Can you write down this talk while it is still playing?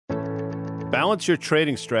Balance your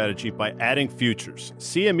trading strategy by adding futures.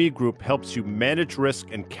 CME Group helps you manage risk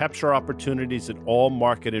and capture opportunities in all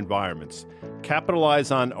market environments.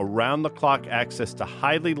 Capitalize on around-the-clock access to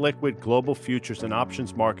highly liquid global futures and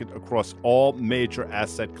options market across all major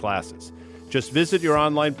asset classes. Just visit your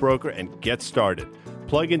online broker and get started.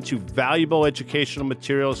 Plug into valuable educational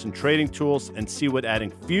materials and trading tools and see what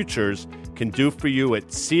adding futures can do for you at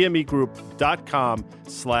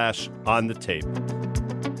cmegroup.com/onthetape.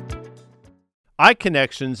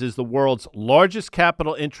 iConnections is the world's largest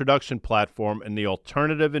capital introduction platform in the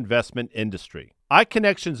alternative investment industry.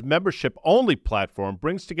 iConnections' membership-only platform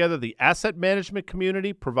brings together the asset management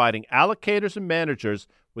community, providing allocators and managers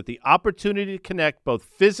with the opportunity to connect both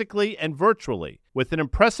physically and virtually. With an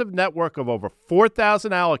impressive network of over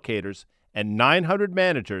 4,000 allocators and 900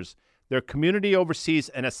 managers, their community oversees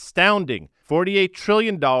an astounding $48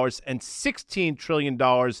 trillion and $16 trillion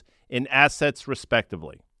in assets,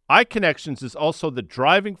 respectively. iConnections is also the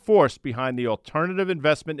driving force behind the alternative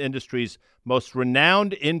investment industry's most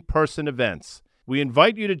renowned in-person events. We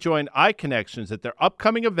invite you to join iConnections at their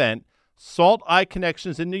upcoming event, SALT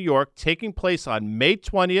iConnections in New York, taking place on May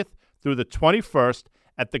 20th through the 21st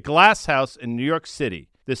at the Glass House in New York City.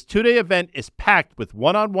 This two-day event is packed with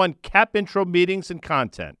one-on-one cap intro meetings and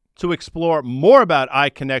content. To explore more about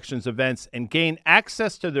iConnections events and gain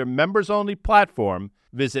access to their members-only platform,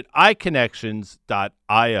 visit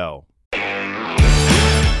iConnections.io.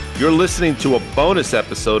 You're listening to a bonus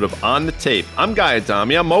episode of On the Tape. I'm Guy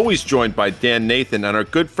Adami. I'm always joined by Dan Nathan and our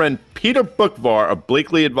good friend Peter Boockvar of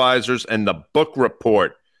Blakely Advisors and the Book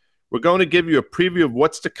Report. We're going to give you a preview of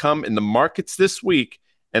what's to come in the markets this week,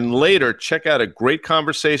 and later check out a great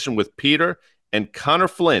conversation with Peter and Connor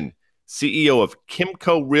Flynn, CEO of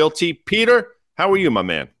Kimco Realty. Peter, how are you, my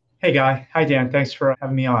man? Hey, Guy. Hi, Dan. Thanks for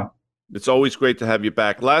having me on. It's always great to have you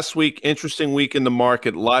back. Last week, interesting week in the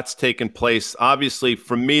market, lots taken place. Obviously,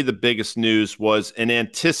 for me, the biggest news was an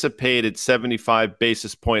anticipated 75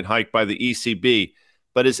 basis point hike by the ECB.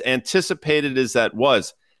 But as anticipated as that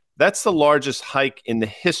was, that's the largest hike in the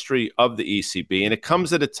history of the ECB. And it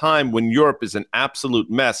comes at a time when Europe is an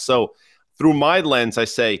absolute mess. So through my lens, I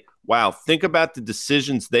say, wow, think about the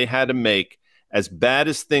decisions they had to make. As bad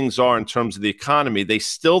as things are in terms of the economy, they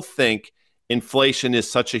still think inflation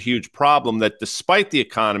is such a huge problem that despite the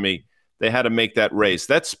economy, they had to make that raise.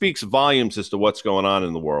 That speaks volumes as to what's going on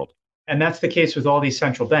in the world. And that's the case with all these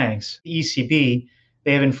central banks. The ECB,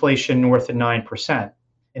 they have inflation north of 9%.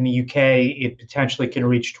 In the UK, it potentially can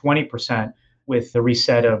reach 20% with the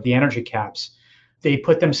reset of the energy caps. They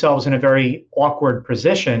put themselves in a very awkward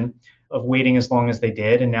position of waiting as long as they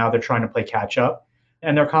did, and now they're trying to play catch up.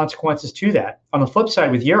 And there are consequences to that. On the flip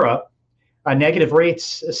side, with Europe, negative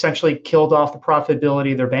rates essentially killed off the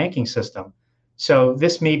profitability of their banking system. So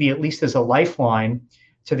this may be at least as a lifeline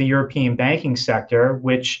to the European banking sector,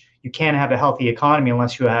 which you can't have a healthy economy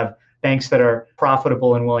unless you have banks that are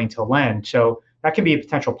profitable and willing to lend. So that could be a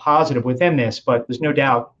potential positive within this, but there's no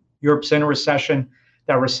doubt Europe's in a recession.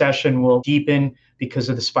 That recession will deepen because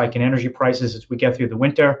of the spike in energy prices as we get through the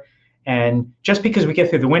winter. And just because we get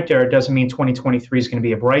through the winter doesn't mean 2023 is going to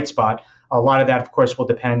be a bright spot. A lot of that, of course, will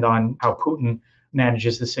depend on how Putin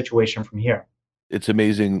manages the situation from here. It's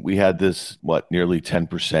amazing. We had this, nearly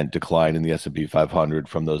 10% decline in the S&P 500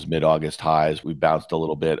 from those mid-August highs. We bounced a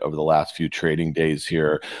little bit over the last few trading days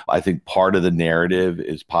here. I think part of the narrative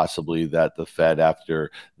is possibly that the Fed, after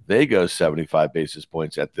they go 75 basis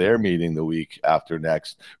points at their meeting the week after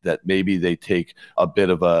next, that maybe they take a bit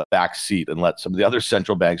of a back seat and let some of the other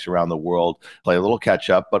central banks around the world play a little catch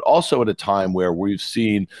up, but also at a time where we've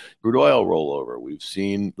seen crude oil roll over. We've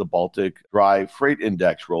seen the Baltic Dry Freight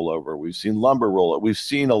Index roll over. We've seen lumber roll over. We've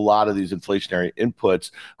seen a lot of these inflationary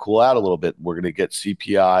inputs cool out a little bit. We're going to get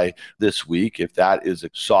CPI this week. If that is a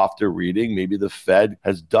softer reading, maybe the Fed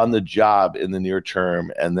has done the job in the near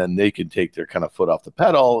term, and then they can take their kind of foot off the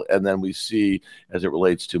pedal. And then we see, as it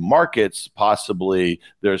relates to markets, possibly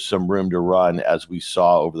there's some room to run, as we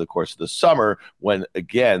saw over the course of the summer, when,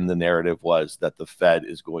 again, the narrative was that the Fed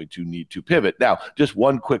is going to need to pivot. Now, just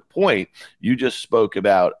one quick point. You just spoke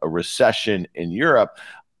about a recession in Europe.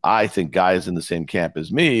 I think Guy is in the same camp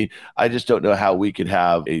as me. I just don't know how we could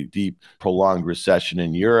have a deep, prolonged recession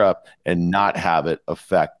in Europe and not have it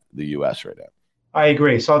affect the U.S. right now. I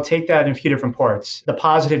agree. So I'll take that in a few different parts. The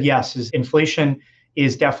positive, yes, is inflation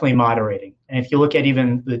is definitely moderating. And if you look at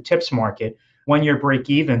even the TIPS market, one-year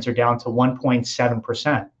break-evens are down to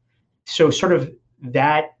 1.7%. So sort of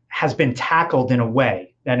that has been tackled in a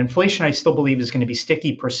way. That inflation, I still believe, is going to be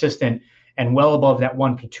sticky, persistent, and well above that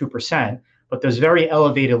 1 to 2%. But those very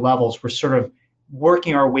elevated levels, we're sort of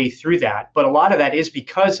working our way through that. But a lot of that is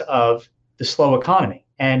because of the slow economy.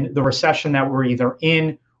 and the recession that we're either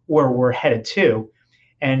in or we're headed to.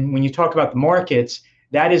 And when you talk about the markets,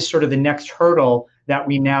 that is sort of the next hurdle that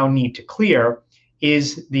we now need to clear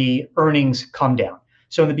is the earnings come down.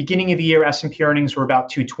 So in the beginning of the year, S&P earnings were about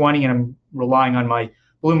 220, and I'm relying on my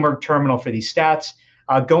Bloomberg terminal for these stats.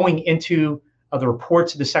 Going into the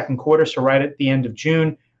reports of the second quarter, so right at the end of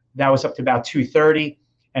June, that was up to about 230,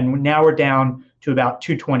 and now we're down to about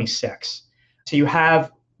 226. So you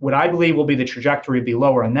have what I believe will be the trajectory be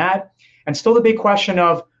lower on that. And still the big question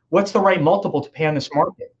of what's the right multiple to pay on this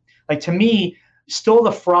market? Like, to me, still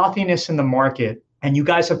the frothiness in the market, and you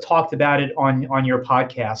guys have talked about it on your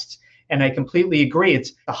podcasts, and I completely agree.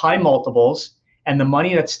 It's the high multiples and the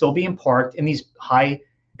money that's still being parked in these high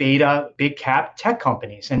beta, big cap tech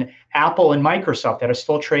companies, and Apple and Microsoft that are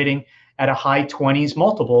still trading at a high 20s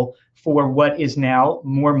multiple for what is now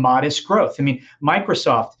more modest growth. I mean,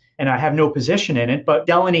 Microsoft, and I have no position in it, but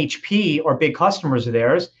Dell and HP are big customers of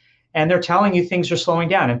theirs, and they're telling you things are slowing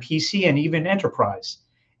down in PC and even enterprise.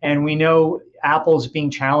 And we know Apple's being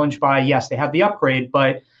challenged by, yes, they have the upgrade,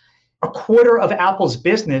 but a quarter of Apple's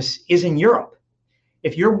business is in Europe.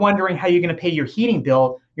 If you're wondering how you're going to pay your heating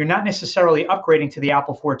bill, you're not necessarily upgrading to the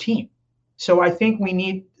Apple 14. So I think we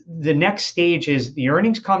need the next stage is the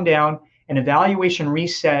earnings come down and evaluation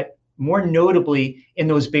reset, more notably in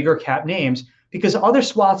those bigger cap names, because other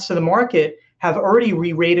swaths of the market have already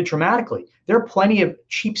re-rated dramatically. There are plenty of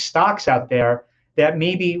cheap stocks out there that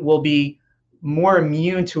maybe will be more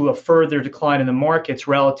immune to a further decline in the markets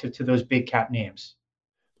relative to those big cap names.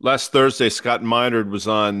 Last Thursday, Scott Minerd was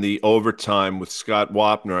on the Overtime with Scott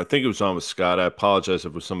Wapner. I think it was on with Scott. I apologize if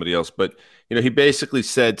it was somebody else. But he basically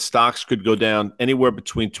said stocks could go down anywhere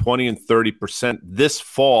between 20 and 30% this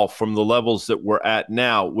fall from the levels that we're at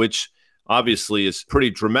now, which obviously is pretty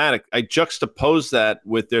dramatic. I juxtapose that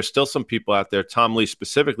with there's still some people out there, Tom Lee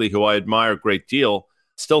specifically, who I admire a great deal,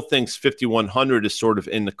 still thinks 5,100 is sort of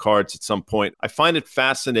in the cards at some point. I find it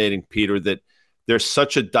fascinating, Peter, that there's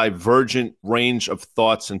such a divergent range of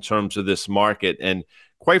thoughts in terms of this market. And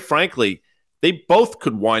quite frankly, they both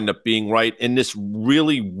could wind up being right in this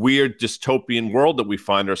really weird dystopian world that we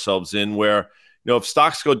find ourselves in, where, if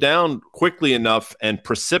stocks go down quickly enough and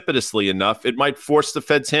precipitously enough, it might force the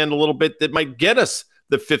Fed's hand a little bit. That might get us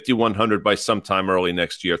the 5,100 by sometime early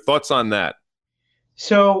next year. Thoughts on that?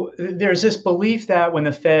 So there's this belief that when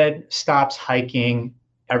the Fed stops hiking,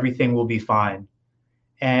 everything will be fine.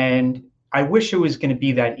 And I wish it was going to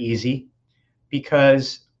be that easy,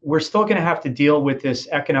 because we're still going to have to deal with this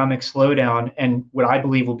economic slowdown and what I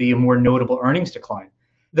believe will be a more notable earnings decline.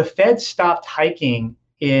 The Fed stopped hiking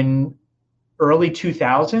in early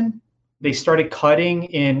 2000. They started cutting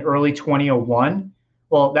in early 2001.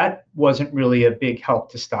 Well, that wasn't really a big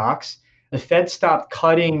help to stocks. The Fed stopped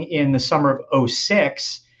cutting in the summer of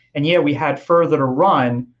 06. And yeah, we had further to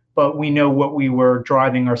run, but we know what we were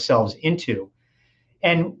driving ourselves into.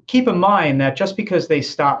 And keep in mind that just because they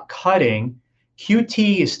stopped cutting,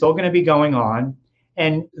 QT is still going to be going on.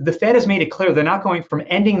 And the Fed has made it clear they're not going from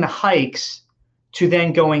ending the hikes to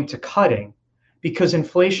then going to cutting, because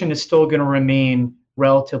inflation is still going to remain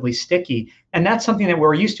relatively sticky. And that's something that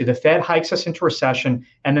we're used to. The Fed hikes us into recession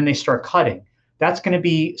and then they start cutting. That's going to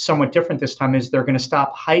be somewhat different this time, is they're going to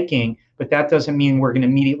stop hiking, but that doesn't mean we're going to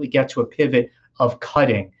immediately get to a pivot of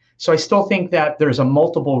cutting. So I still think that there's a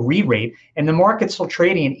multiple re-rate, and the market's still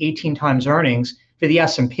trading at 18 times earnings for the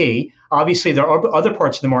S&P. Obviously, there are other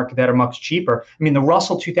parts of the market that are much cheaper. I mean, the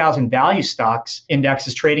Russell 2000 value stocks index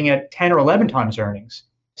is trading at 10 or 11 times earnings.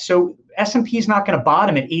 So S&P is not going to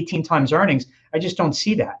bottom at 18 times earnings. I just don't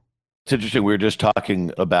see that. It's interesting. We were just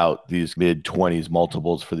talking about these mid-20s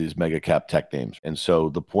multiples for these mega cap tech names. And so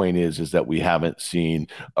the point is that we haven't seen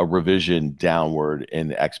a revision downward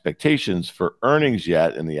in expectations for earnings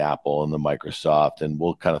yet in the Apple and the Microsoft. And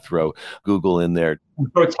we'll kind of throw Google in there.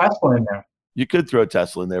 Throw Tesla in there. You could throw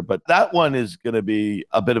Tesla in there, but that one is going to be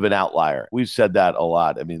a bit of an outlier. We've said that a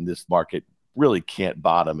lot. I mean, this market really can't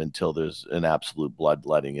bottom until there's an absolute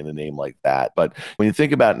bloodletting in a name like that. But when you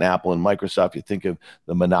think about an Apple and Microsoft, you think of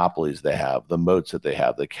the monopolies they have, the moats that they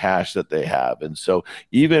have, the cash that they have. And so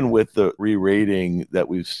even with the re-rating that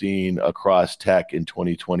we've seen across tech in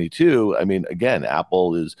 2022, I mean, again,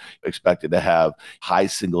 Apple is expected to have high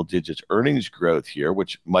single digits earnings growth here,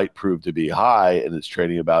 which might prove to be high, and it's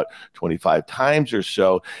trading about 25 times or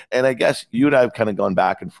so. And I guess you and I have kind of gone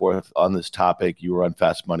back and forth on this topic. You were on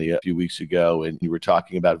Fast Money a few weeks ago, and you were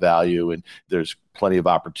talking about value, and there's plenty of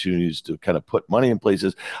opportunities to kind of put money in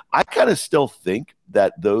places. I kind of still think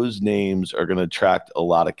that those names are going to attract a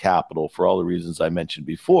lot of capital for all the reasons I mentioned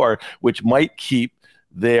before, which might keep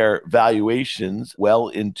their valuations well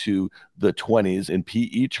into the 20s in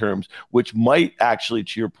PE terms, which might actually,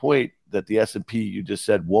 to your point, that the S&P you just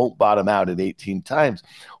said won't bottom out at 18 times.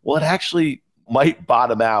 Well, it actually might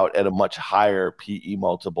bottom out at a much higher PE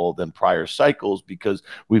multiple than prior cycles because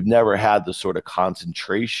we've never had the sort of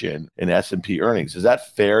concentration in S&P earnings. Is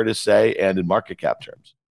that fair to say, and in market cap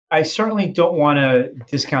terms? I certainly don't want to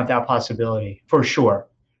discount that possibility for sure.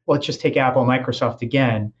 Let's just take Apple and Microsoft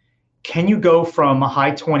again. Can you go from a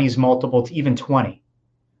high 20s multiple to even 20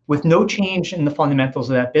 with no change in the fundamentals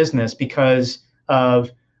of that business because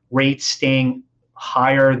of rates staying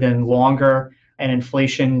higher than longer and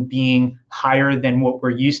inflation being higher than what we're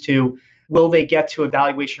used to? Will they get to a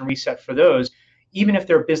valuation reset for those, even if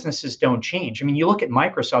their businesses don't change? I mean, you look at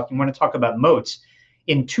Microsoft, you want to talk about moats.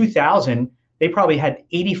 In 2000, they probably had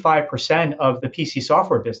 85% of the PC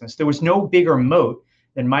software business. There was no bigger moat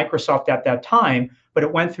than Microsoft at that time, but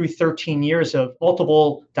it went through 13 years of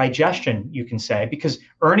multiple digestion, you can say, because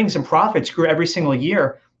earnings and profits grew every single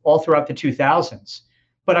year all throughout the 2000s.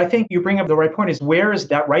 But I think you bring up the right point, is where is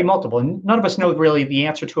that right multiple? And none of us know really the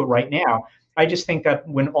answer to it right now. I just think that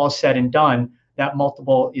when all's said and done, that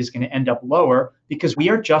multiple is going to end up lower because we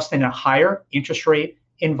are just in a higher interest rate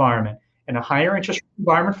environment. And a higher interest rate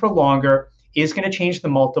environment for longer is going to change the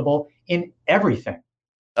multiple in everything.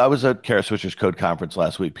 I was at Kara Swisher's Code Conference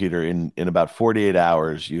last week, Peter. In about 48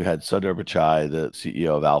 hours, you had Sundar Pichai, the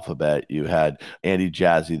CEO of Alphabet. You had Andy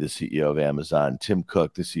Jassy, the CEO of Amazon, Tim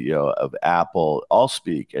Cook, the CEO of Apple, all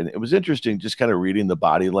speak. And it was interesting just kind of reading the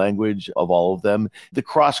body language of all of them, the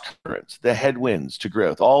cross currents, the headwinds to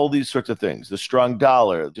growth, all these sorts of things, the strong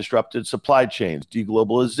dollar, disrupted supply chains,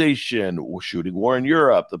 deglobalization, shooting war in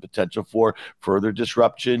Europe, the potential for further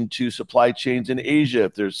disruption to supply chains in Asia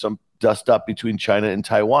if there's some dust up between China and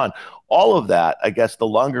Taiwan. All of that, I guess, the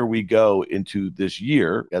longer we go into this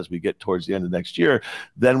year, as we get towards the end of next year,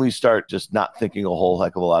 then we start just not thinking a whole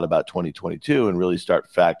heck of a lot about 2022 and really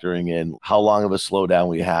start factoring in how long of a slowdown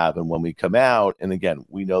we have and when we come out. And again,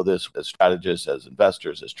 we know this as strategists, as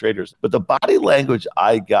investors, as traders, but the body language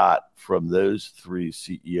I got from those three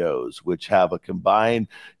CEOs, which have a combined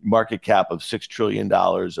market cap of $6 trillion,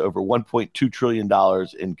 over $1.2 trillion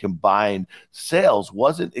in combined sales,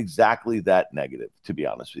 wasn't exactly that negative, to be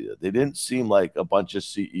honest with you. They didn't seem like a bunch of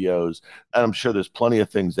CEOs, and I'm sure there's plenty of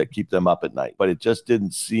things that keep them up at night, but it just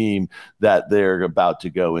didn't seem that they're about to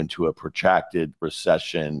go into a protracted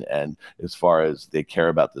recession, and as far as they care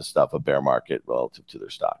about this stuff, a bear market relative to their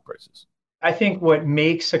stock prices. I think what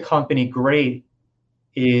makes a company great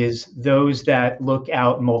is those that look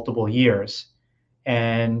out multiple years.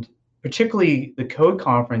 And particularly the Code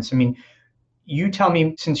Conference, I mean, you tell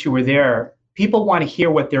me, since you were there, people want to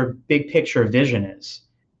hear what their big picture vision is.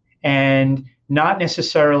 And not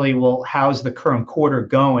necessarily, well, how's the current quarter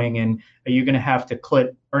going? And are you going to have to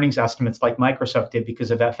clip earnings estimates like Microsoft did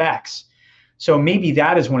because of FX? So maybe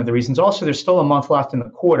that is one of the reasons. Also, there's still a month left in the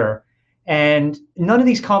quarter. And none of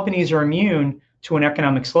these companies are immune to an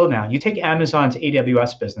economic slowdown. You take Amazon's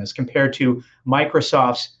AWS business compared to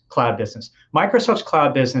Microsoft's cloud business. Microsoft's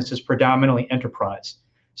cloud business is predominantly enterprise.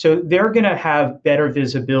 So they're going to have better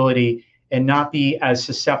visibility and not be as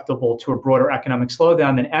susceptible to a broader economic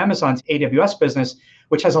slowdown than Amazon's AWS business,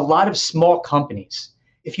 which has a lot of small companies.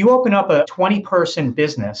 If you open up a 20-person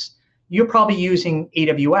business, you're probably using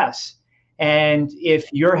AWS. And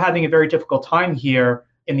if you're having a very difficult time here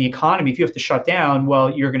in the economy, if you have to shut down,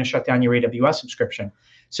 well, you're going to shut down your AWS subscription.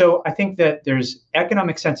 So I think that there's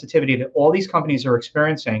economic sensitivity that all these companies are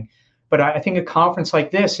experiencing. But I think a conference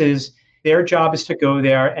like this is, their job is to go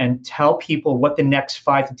there and tell people what the next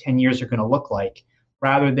 5 to 10 years are going to look like,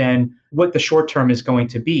 rather than what the short term is going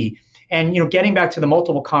to be. And getting back to the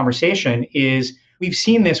multiple conversation is, we've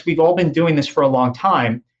seen this, we've all been doing this for a long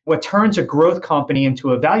time. What turns a growth company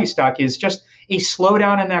into a value stock is just a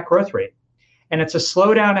slowdown in that growth rate. And it's a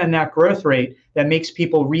slowdown in that growth rate that makes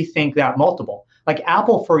people rethink that multiple. Like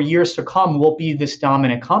Apple, for years to come, will be this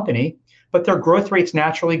dominant company, but their growth rate's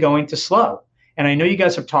naturally going to slow. And I know you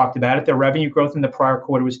guys have talked about it. Their revenue growth in the prior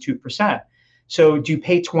quarter was 2%. So do you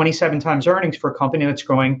pay 27 times earnings for a company that's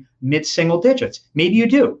growing mid-single digits? Maybe you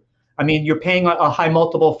do. I mean, you're paying a high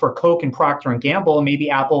multiple for Coke and Procter & Gamble, and maybe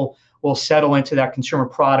Apple will settle into that consumer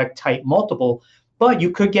product type multiple. But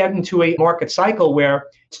you could get into a market cycle where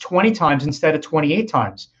it's 20 times instead of 28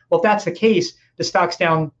 times. Well, if that's the case, the stock's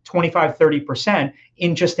down 25, 30%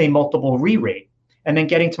 in just a multiple re-rate. And then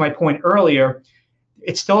getting to my point earlier,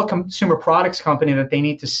 it's still a consumer products company that they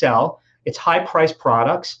need to sell. It's high-priced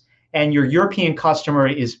products, and your European customer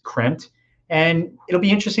is crimped. And it'll be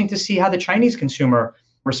interesting to see how the Chinese consumer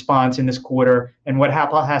responds in this quarter and what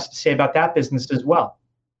Apple has to say about that business as well.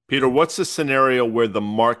 Peter, what's the scenario where the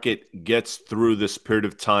market gets through this period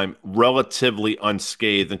of time relatively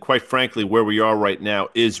unscathed? And quite frankly, where we are right now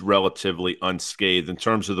is relatively unscathed in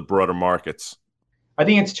terms of the broader markets. I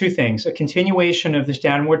think it's two things: a continuation of this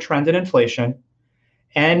downward trend in inflation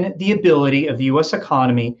and the ability of the US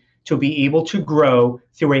economy to be able to grow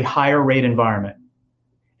through a higher rate environment.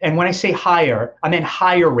 And when I say higher, I meant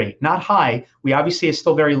higher rate, not high. We obviously are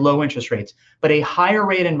still very low interest rates, but a higher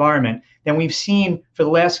rate environment than we've seen for the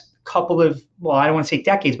last couple of, well, I don't want to say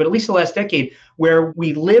decades, but at least the last decade, where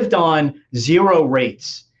we lived on zero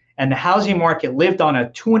rates and the housing market lived on a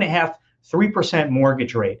 2.5%, 3%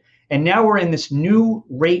 mortgage rate. And now we're in this new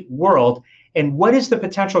rate world. And what is the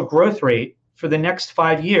potential growth rate for the next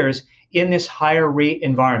 5 years in this higher rate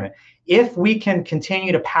environment? If we can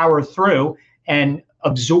continue to power through and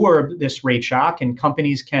absorb this rate shock, and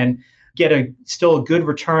companies can get still a good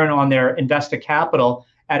return on their invested capital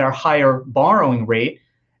at our higher borrowing rate,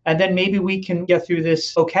 and then maybe we can get through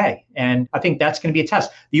this okay. And I think that's going to be a test.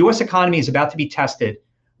 The US economy is about to be tested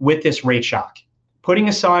with this rate shock. Putting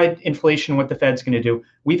aside inflation, what the Fed's going to do,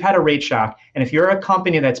 we've had a rate shock. And if you're a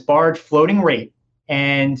company that's borrowed floating rate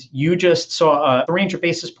and you just saw a 300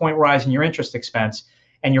 basis point rise in your interest expense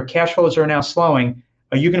and your cash flows are now slowing,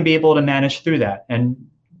 are you going to be able to manage through that? And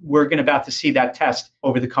we're about to see that test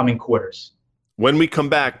over the coming quarters. When we come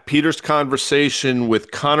back, Peter's conversation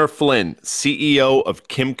with Conor Flynn, CEO of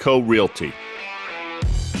Kimco Realty.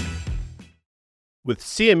 With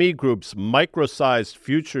CME Group's micro-sized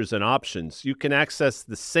futures and options, you can access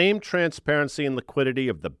the same transparency and liquidity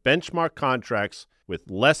of the benchmark contracts with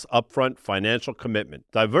less upfront financial commitment.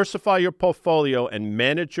 Diversify your portfolio and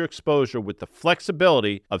manage your exposure with the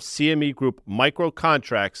flexibility of CME Group micro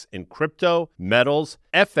contracts in crypto, metals,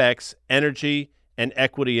 FX, energy, and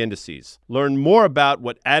equity indices. Learn more about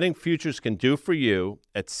what adding futures can do for you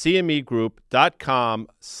at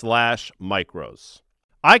cmegroup.com/micros.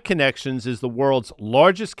 iConnections is the world's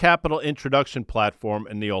largest capital introduction platform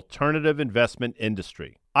in the alternative investment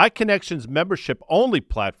industry. iConnections membership-only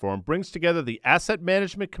platform brings together the asset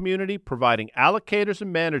management community, providing allocators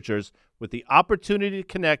and managers with the opportunity to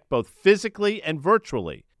connect both physically and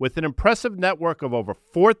virtually. With an impressive network of over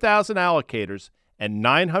 4,000 allocators and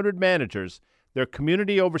 900 managers, their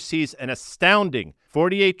community oversees an astounding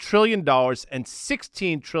 $48 trillion and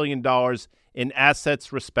 $16 trillion in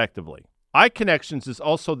assets, respectively. iConnections is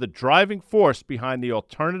also the driving force behind the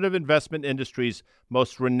alternative investment industry's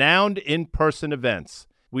most renowned in-person events.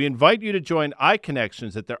 We invite you to join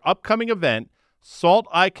iConnections at their upcoming event, SALT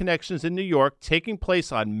iConnections in New York, taking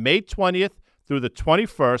place on May 20th through the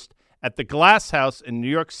 21st at the Glass House in New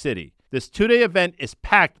York City. This two-day event is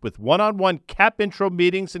packed with one-on-one cap intro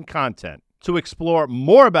meetings and content. To explore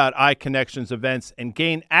more about iConnections events and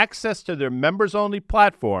gain access to their members-only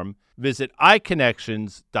platform, visit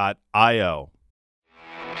iConnections.io.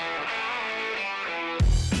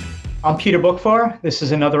 I'm Peter Boockvar. This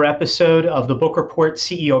is another episode of the Book Report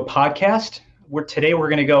CEO podcast. Today we're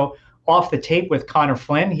going to go off the tape with Conor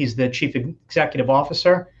Flynn. He's the Chief Executive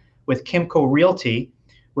Officer with Kimco Realty,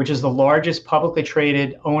 which is the largest publicly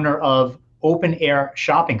traded owner of open-air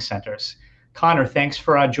shopping centers. Conor, thanks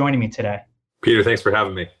for joining me today. Peter, thanks for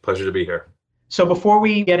having me. Pleasure to be here. So before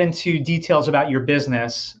we get into details about your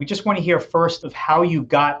business, we just want to hear first of how you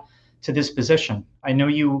got to this position. I know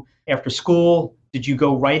you, after school, did you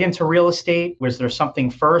go right into real estate? Was there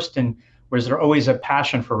something first, and was there always a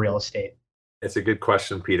passion for real estate? It's a good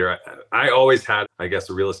question, Peter. I always had,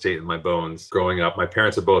 real estate in my bones growing up. My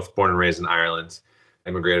parents are both born and raised in Ireland,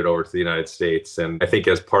 immigrated over to the United States. And I think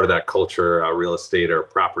as part of that culture, real estate, or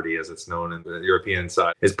property as it's known in the European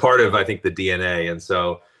side, is part of, the DNA. And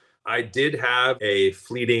so I did have a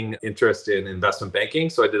fleeting interest in investment banking.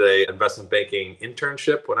 So I did an investment banking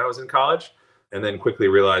internship when I was in college, and then quickly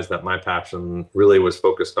realized that my passion really was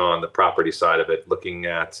focused on the property side of it, looking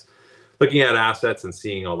at assets and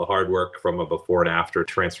seeing all the hard work from a before and after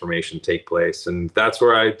transformation take place. And that's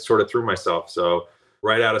where I sort of threw myself. So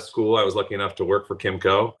right out of school, I was lucky enough to work for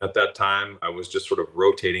Kimco. At that time, I was just sort of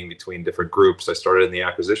rotating between different groups. I started in the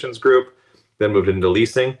acquisitions group, then moved into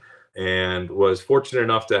leasing, and was fortunate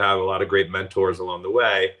enough to have a lot of great mentors along the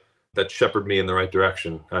way that shepherded me in the right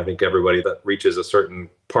direction. I think everybody that reaches a certain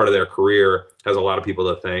part of their career has a lot of people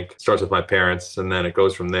to thank. It starts with my parents, and then it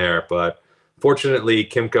goes from there. But fortunately,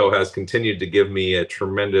 Kimco has continued to give me a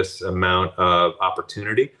tremendous amount of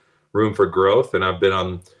opportunity, room for growth. And I've been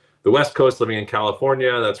on the West Coast living in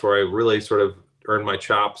California. That's where I really sort of earned my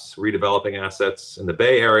chops redeveloping assets in the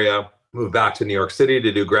Bay Area. Moved back to New York City to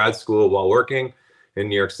do grad school while working. In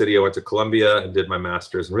New York City, I went to Columbia and did my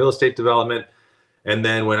master's in real estate development. And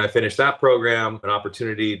then when I finished that program, an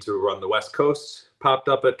opportunity to run the West Coast popped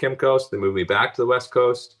up at Kimco, so they moved me back to the West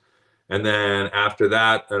Coast. And then after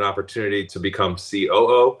that, an opportunity to become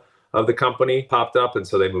COO of the company popped up, and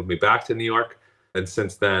so they moved me back to New York. And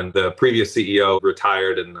since then, the previous CEO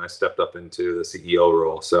retired and I stepped up into the CEO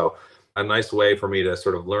role. So a nice way for me to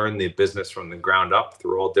sort of learn the business from the ground up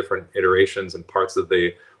through all different iterations and parts of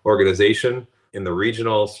the organization in the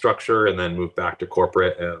regional structure, and then move back to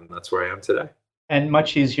corporate. And that's where I am today. And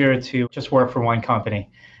much easier to just work for one company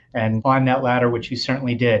and climb that ladder, which you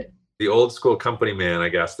certainly did. The old school company man, I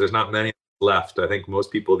guess. There's not many left. I think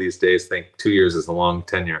most people these days think 2 years is a long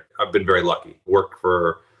tenure. I've been very lucky. Worked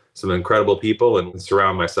for some incredible people and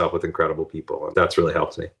surround myself with incredible people. And that's really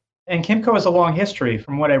helped me. And Kimco has a long history.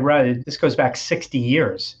 From what I read, this goes back 60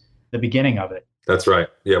 years, the beginning of it. That's right.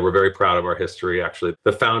 Yeah, we're very proud of our history, actually.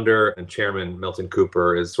 The founder and chairman, Milton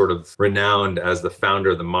Cooper, is sort of renowned as the founder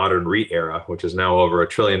of the modern REIT era, which is now over $1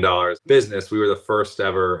 trillion business. We were the first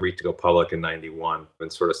ever REIT to go public in 91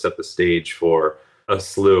 and sort of set the stage for a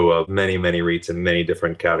slew of many, many REITs in many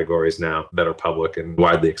different categories now that are public and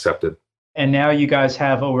widely accepted. And now you guys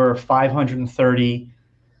have over 530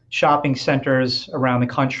 shopping centers around the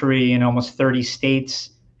country in almost 30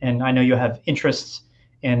 states. And I know you have interests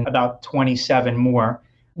in about 27 more.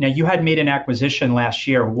 Now, you had made an acquisition last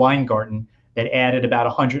year, Weingarten, that added about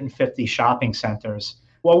 150 shopping centers.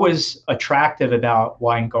 What was attractive about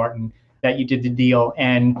Weingarten that you did the deal?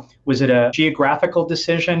 And was it a geographical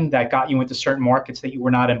decision that got you into certain markets that you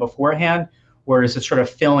were not in beforehand? Or is it sort of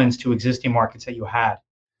fill-ins to existing markets that you had?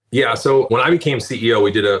 Yeah, so when I became CEO,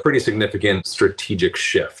 we did a pretty significant strategic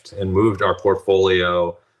shift and moved our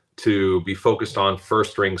portfolio to be focused on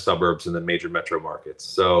first ring suburbs in the major metro markets.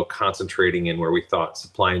 So concentrating in where we thought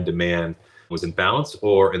supply and demand was in balance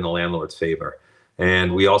or in the landlord's favor.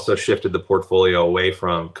 And we also shifted the portfolio away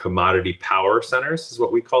from commodity power centers, is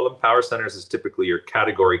what we call them. Power centers is typically your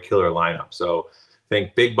category killer lineup. So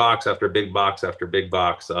think big box after big box after big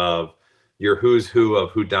box of your who's who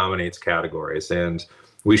of who dominates categories. And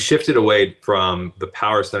we shifted away from the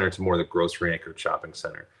power center to more the grocery anchored shopping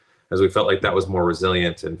center, as we felt like that was more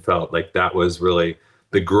resilient and felt like that was really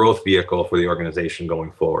the growth vehicle for the organization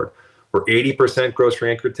going forward. We're 80%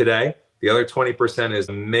 grocery anchored today. The other 20% is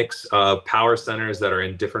a mix of power centers that are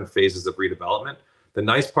in different phases of redevelopment. The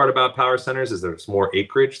nice part about power centers is there's more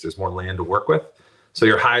acreage, there's more land to work with. So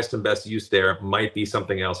your highest and best use there might be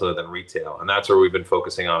something else other than retail. And that's where we've been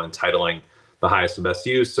focusing on entitling the highest and best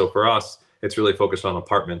use. So for us, it's really focused on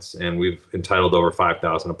apartments, and we've entitled over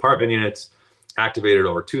 5,000 apartment units, activated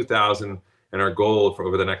over 2,000, and our goal for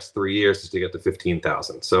over the next 3 years is to get to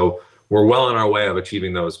 15,000. So we're well on our way of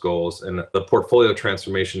achieving those goals, and the portfolio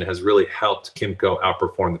transformation has really helped Kimco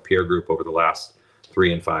outperform the peer group over the last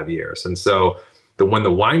 3 and 5 years. And so when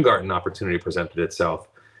the Weingarten opportunity presented itself,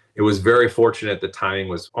 it was very fortunate. The timing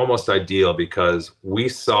was almost ideal because we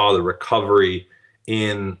saw the recovery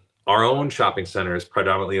in our own shopping centers,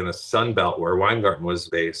 predominantly in the Sun Belt where Weingarten was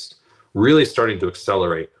based, really starting to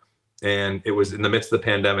accelerate. And it was in the midst of the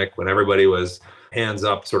pandemic when everybody was hands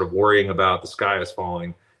up, sort of worrying about the sky is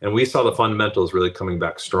falling. And we saw the fundamentals really coming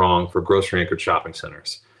back strong for grocery anchored shopping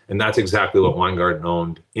centers. And that's exactly what Weingarten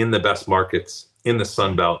owned in the best markets in the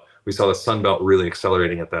Sun Belt. We saw the Sun Belt really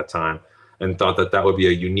accelerating at that time and thought that that would be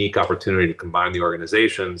a unique opportunity to combine the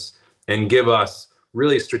organizations and give us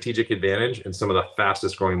really strategic advantage in some of the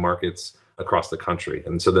fastest growing markets across the country.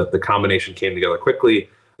 And so that the combination came together quickly.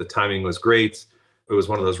 The timing was great. It was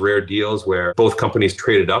one of those rare deals where both companies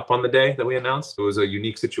traded up on the day that we announced. It was a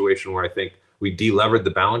unique situation where I think we delevered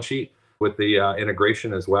the balance sheet with the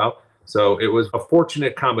integration as well. So it was a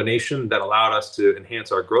fortunate combination that allowed us to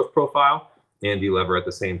enhance our growth profile and delever at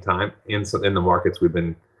the same time in the markets we've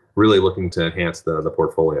been really looking to enhance the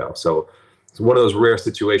portfolio. So it's one of those rare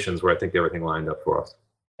situations where I think everything lined up for us.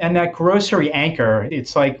 And that grocery anchor,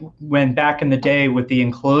 it's like when back in the day with the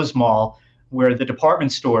enclosed mall, where the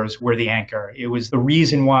department stores were the anchor. It was the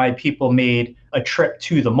reason why people made a trip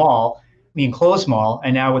to the mall, the enclosed mall.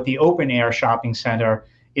 And now with the open air shopping center,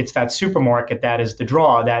 it's that supermarket that is the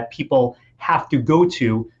draw that people have to go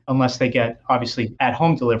to unless they get obviously at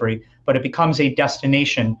home delivery, but it becomes a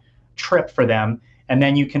destination trip for them. And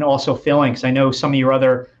then you can also fill in, because I know some of your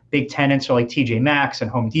other big tenants are like TJ Maxx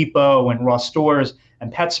and Home Depot and Ross Stores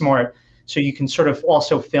and PetSmart. So you can sort of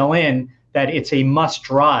also fill in that it's a must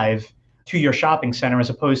drive to your shopping center, as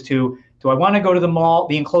opposed to, do I want to go to the mall,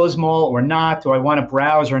 the enclosed mall or not? Do I want to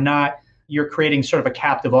browse or not? You're creating sort of a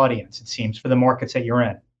captive audience, it seems, for the markets that you're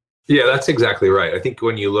in. Yeah, that's exactly right. I think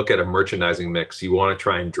when you look at a merchandising mix, you want to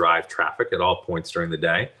try and drive traffic at all points during the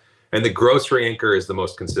day. And the grocery anchor is the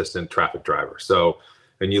most consistent traffic driver. So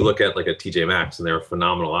when you look at like a TJ Maxx, and they're a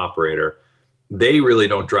phenomenal operator, they really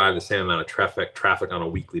don't drive the same amount of traffic on a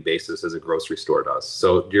weekly basis as a grocery store does.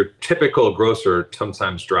 So your typical grocer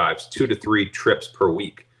sometimes drives 2 to 3 trips per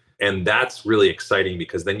week. And that's really exciting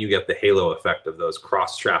because then you get the halo effect of those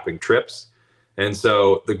cross-shopping trips. And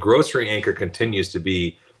so the grocery anchor continues to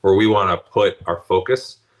be where we want to put our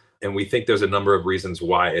focus. And we think there's a number of reasons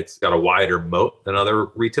why it's got a wider moat than other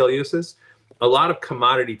retail uses. A lot of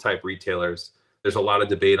commodity type retailers, there's a lot of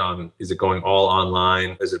debate on, is it going all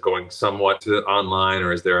online? Is it going somewhat to online,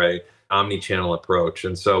 or is there a omni-channel approach?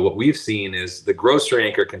 And so what we've seen is the grocery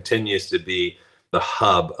anchor continues to be the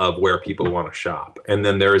hub of where people want to shop. And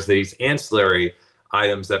then there's these ancillary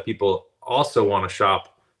items that people also want to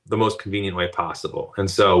shop the most convenient way possible. And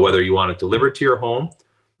so whether you want it delivered to your home,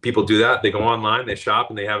 people do that. They go online, they shop,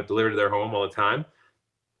 and they have it delivered to their home all the time.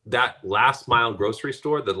 That last mile grocery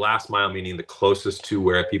store, the last mile meaning the closest to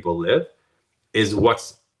where people live, is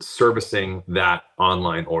what's servicing that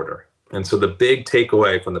online order. And so the big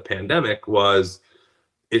takeaway from the pandemic was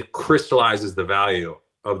it crystallizes the value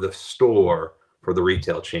of the store for the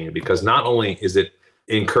retail chain, because not only is it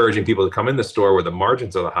encouraging people to come in the store where the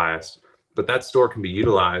margins are the highest, but that store can be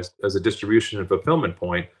utilized as a distribution and fulfillment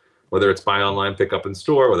point, whether it's buy online, pick up in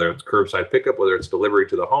store, whether it's curbside pickup, whether it's delivery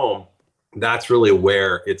to the home. That's really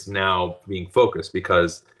where it's now being focused,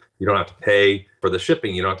 because you don't have to pay for the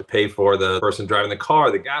shipping. You don't have to pay for the person driving the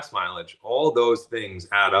car, the gas mileage. All those things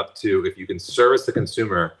add up to, if you can service the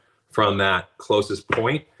consumer from that closest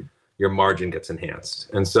point, your margin gets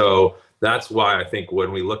enhanced. And so that's why I think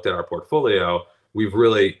when we looked at our portfolio, we've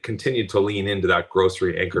really continued to lean into that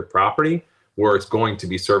grocery anchored property where it's going to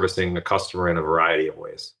be servicing the customer in a variety of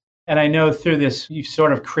ways. And I know through this, you've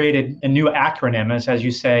sort of created a new acronym, as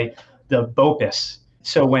you say, the BOPUS.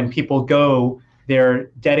 So when people go, they're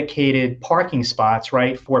dedicated parking spots,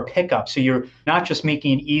 right, for pickup. So you're not just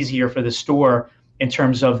making it easier for the store in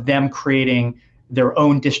terms of them creating their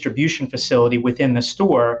own distribution facility within the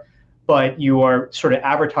store, but you are sort of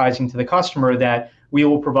advertising to the customer that we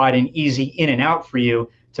will provide an easy in and out for you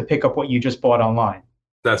to pick up what you just bought online.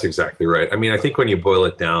 That's exactly right. I mean, I think when you boil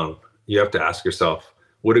it down, you have to ask yourself,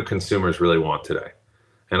 what do consumers really want today?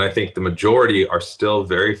 And I think the majority are still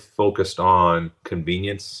very focused on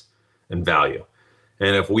convenience and value.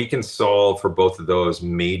 And if we can solve for both of those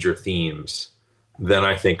major themes, then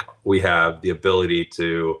I think we have the ability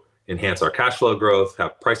to enhance our cash flow growth,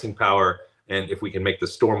 have pricing power. And if we can make the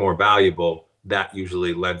store more valuable, that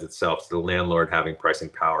usually lends itself to the landlord having pricing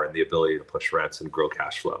power and the ability to push rents and grow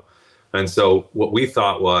cash flow. And so what we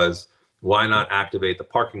thought was, why not activate the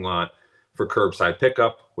parking lot for curbside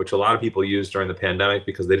pickup, which a lot of people used during the pandemic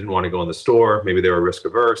because they didn't want to go in the store. Maybe they were risk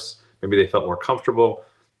averse. Maybe they felt more comfortable.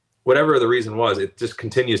 Whatever the reason was, it just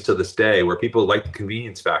continues to this day where people like the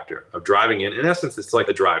convenience factor of driving in. In essence, it's like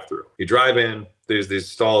a drive-through. You drive in, there's these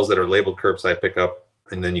stalls that are labeled curbside pickup,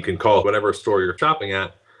 and then you can call whatever store you're shopping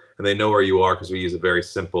at, and they know where you are because we use a very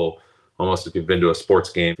simple, almost if you've been to a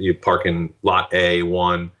sports game, you park in lot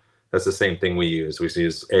A1. That's the same thing we use. We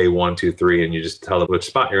use A1, 2, 3, and you just tell them which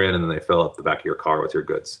spot you're in, and then they fill up the back of your car with your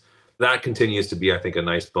goods. That continues to be, I think, a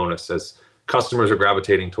nice bonus as customers are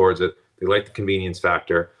gravitating towards it. They like the convenience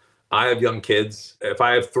factor. I have young kids. If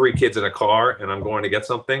I have 3 kids in a car and I'm going to get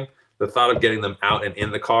something, the thought of getting them out and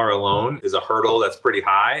in the car alone is a hurdle that's pretty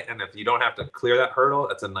high. And if you don't have to clear that hurdle,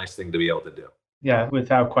 that's a nice thing to be able to do. Yeah,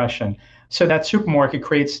 without question. So that supermarket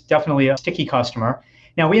creates definitely a sticky customer.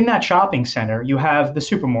 Now, in that shopping center, you have the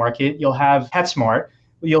supermarket, you'll have PetSmart,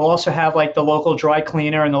 you'll also have like the local dry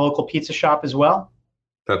cleaner and the local pizza shop as well.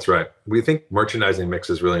 That's right. We think merchandising mix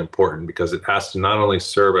is really important because it has to not only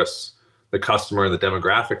service the customer and the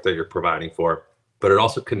demographic that you're providing for, but it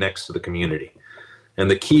also connects to the community. And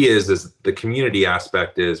the key is the community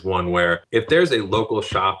aspect is one where if there's a local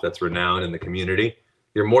shop that's renowned in the community,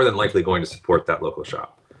 you're more than likely going to support that local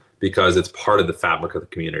shop because it's part of the fabric of the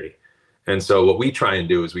community. And so what we try and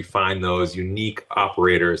do is we find those unique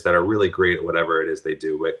operators that are really great at whatever it is they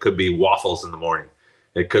do. It could be waffles in the morning.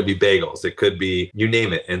 It could be bagels. It could be, you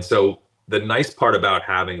name it. And so the nice part about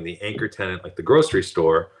having the anchor tenant like the grocery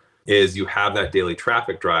store is you have that daily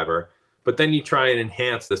traffic driver, but then you try and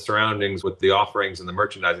enhance the surroundings with the offerings and the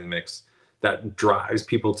merchandising mix that drives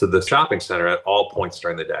people to the shopping center at all points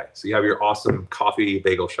during the day. So you have your awesome coffee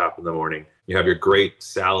bagel shop in the morning. You have your great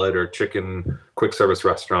salad or chicken quick service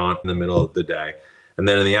restaurant in the middle of the day. And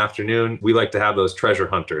then in the afternoon, we like to have those treasure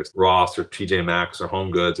hunters, Ross or TJ Maxx or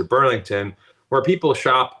Home Goods or Burlington, where people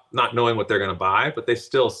shop not knowing what they're going to buy, but they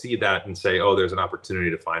still see that and say, oh, there's an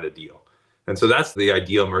opportunity to find a deal. And so that's the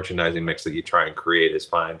ideal merchandising mix that you try and create, is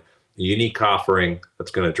find a unique offering that's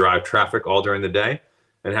going to drive traffic all during the day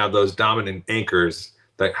and have those dominant anchors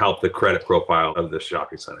that help the credit profile of the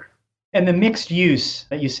shopping center. And the mixed use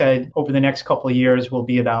that you said over the next couple of years will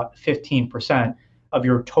be about 15% of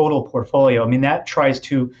your total portfolio. I mean, that tries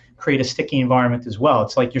to create a sticky environment as well.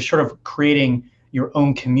 It's like you're sort of creating your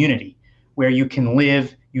own community where you can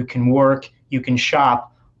live, you can work, you can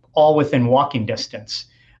shop, all within walking distance.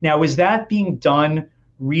 Now, is that being done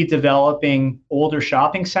redeveloping older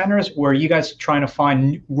shopping centers, or are you guys trying to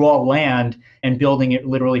find raw land and building it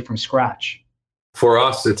literally from scratch? For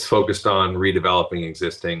us, it's focused on redeveloping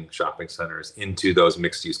existing shopping centers into those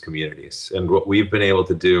mixed-use communities. And what we've been able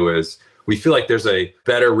to do is we feel like there's a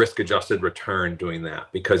better risk-adjusted return doing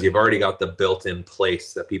that because you've already got the built-in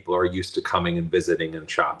place that people are used to coming and visiting and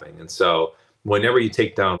shopping. And so whenever you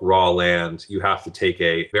take down raw land, you have to take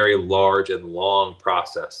a very large and long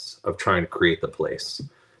process of trying to create the place.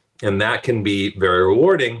 And that can be very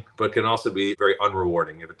rewarding, but can also be very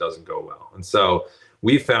unrewarding if it doesn't go well. And so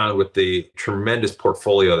we found with the tremendous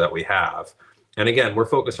portfolio that we have, and again, we're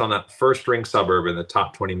focused on that first ring suburb in the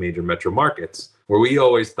top 20 major metro markets, where we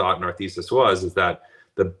always thought, and our thesis is that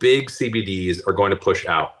the big CBDs are going to push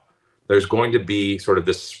out. There's going to be sort of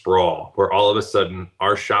this sprawl where all of a sudden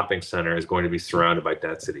our shopping center is going to be surrounded by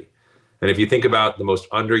density. And if you think about the most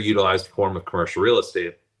underutilized form of commercial real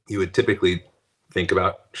estate, you would typically think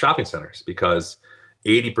about shopping centers because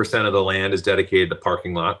 80% of the land is dedicated to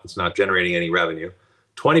parking lot. It's not generating any revenue.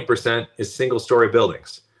 20% is single story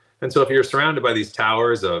buildings. And so if you're surrounded by these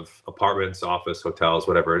towers of apartments, office, hotels,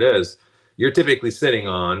 whatever it is, you're typically sitting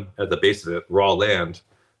on, at the base of it, raw land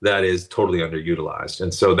that is totally underutilized.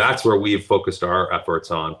 And so that's where we've focused our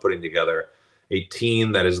efforts on putting together a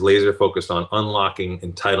team that is laser focused on unlocking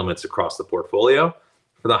entitlements across the portfolio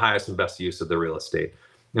for the highest and best use of the real estate.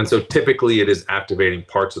 And so typically it is activating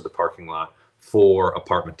parts of the parking lot for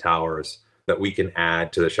apartment towers that we can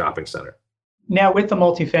add to the shopping center. Now with the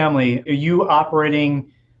multifamily, are you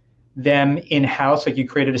operating them in-house? Like you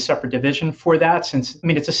created a separate division for that? Since, I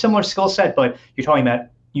mean, it's a similar skill set, but you're talking about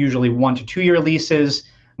usually 1 to 2 year leases,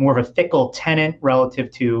 more of a fickle tenant relative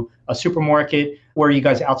to a supermarket, or are you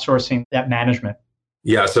guys outsourcing that management?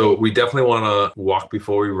 Yeah, so we definitely want to walk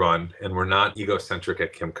before we run, and we're not egocentric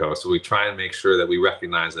at Kimco. So we try and make sure that we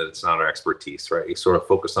recognize that it's not our expertise, right? You sort of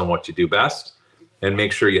focus on what you do best and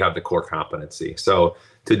make sure you have the core competency. So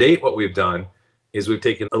to date, what we've done is we've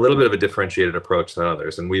taken a little bit of a differentiated approach than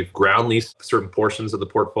others, and we've ground leased certain portions of the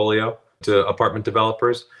portfolio to apartment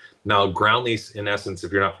developers. Now, ground lease, in essence,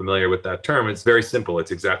 if you're not familiar with that term, it's very simple.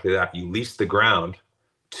 It's exactly that. You lease the ground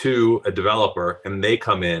to a developer, and they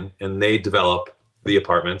come in and they develop the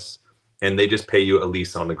apartments, and they just pay you a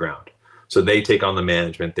lease on the ground. So they take on the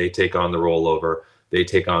management, they take on the rollover, they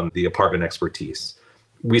take on the apartment expertise.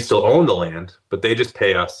 We still own the land, but they just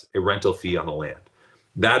pay us a rental fee on the land.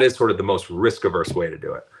 That is sort of the most risk-averse way to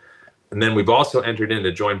do it. And then we've also entered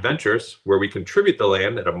into joint ventures where we contribute the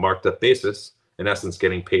land at a marked-up basis, in essence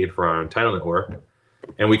getting paid for our entitlement work,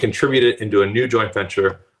 and we contribute it into a new joint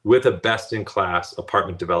venture with a best-in-class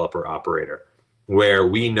apartment developer operator, where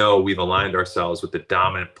we know we've aligned ourselves with the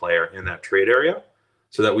dominant player in that trade area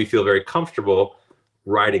so that we feel very comfortable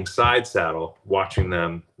riding side saddle, watching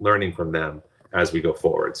them, learning from them as we go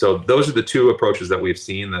forward. So those are the two approaches that we've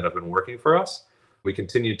seen that have been working for us. We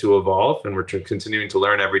continue to evolve and we're continuing to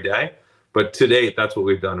learn every day. But to date, that's what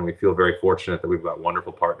we've done. And we feel very fortunate that we've got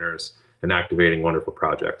wonderful partners and activating wonderful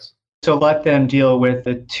projects. So let them deal with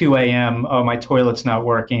the 2 a.m., oh, my toilet's not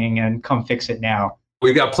working and come fix it now.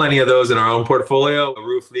 We've got plenty of those in our own portfolio, a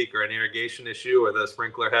roof leak or an irrigation issue or the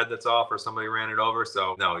sprinkler head that's off or somebody ran it over.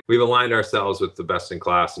 So no, we've aligned ourselves with the best in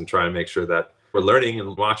class and trying to make sure that we're learning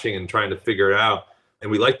and watching and trying to figure it out. And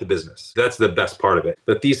we like the business. That's the best part of it.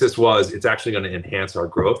 The thesis was it's actually going to enhance our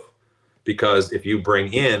growth because if you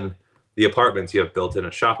bring in the apartments, you have built in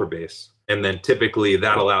a shopper base. And then typically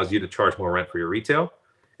that allows you to charge more rent for your retail.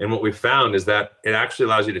 And what we found is that it actually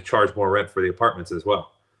allows you to charge more rent for the apartments as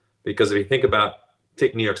well. Because if you think about,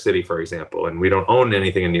 take New York City, for example, and we don't own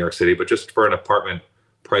anything in New York City, but just for an apartment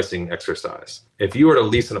pricing exercise. If you were to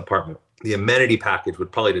lease an apartment, the amenity package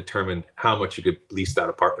would probably determine how much you could lease that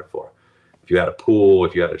apartment for. If you had a pool,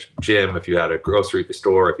 if you had a gym, if you had a grocery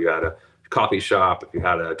store, if you had a coffee shop, if you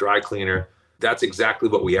had a dry cleaner, that's exactly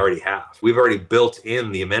what we already have. We've already built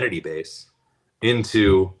in the amenity base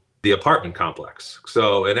into the apartment complex.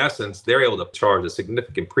 So in essence, they're able to charge a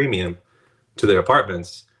significant premium to their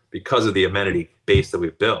apartments because of the amenity base that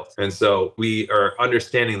we've built. And so we are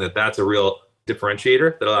understanding that that's a real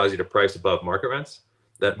differentiator that allows you to price above market rents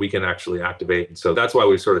that we can actually activate. And so that's why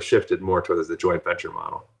we sort of shifted more towards the joint venture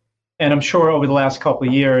model. And I'm sure over the last couple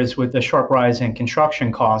of years with the sharp rise in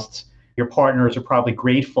construction costs, your partners are probably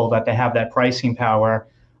grateful that they have that pricing power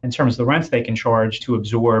in terms of the rents they can charge to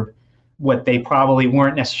absorb what they probably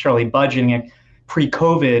weren't necessarily budgeting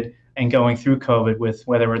pre-COVID and going through COVID with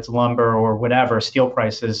whether it's lumber or whatever, steel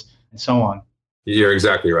prices and so on. You're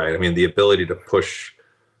exactly right. I mean, the ability to push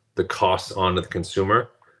the costs onto the consumer.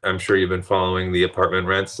 I'm sure you've been following the apartment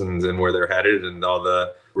rents and where they're headed and all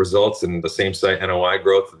the results, and the same site NOI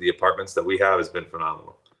growth of the apartments that we have has been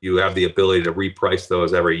phenomenal. You have the ability to reprice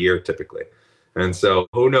those every year typically. And so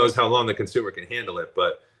who knows how long the consumer can handle it,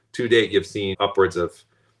 but to date, you've seen upwards of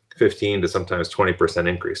 15 to sometimes 20%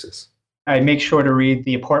 increases. I make sure to read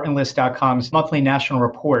the apartmentlist.com's monthly national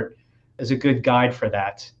report as a good guide for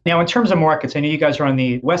that. Now, in terms of markets, I know you guys are on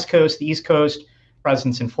the West Coast, the East Coast,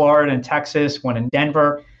 presence in Florida and Texas, one in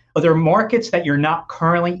Denver. Are there markets that you're not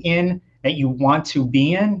currently in that you want to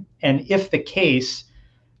be in? And if the case,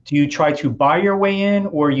 do you try to buy your way in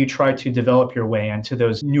or you try to develop your way into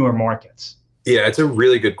those newer markets? Yeah, it's a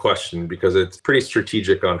really good question because it's pretty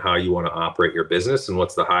strategic on how you want to operate your business and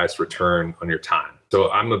what's the highest return on your time.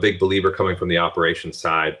 So I'm a big believer coming from the operations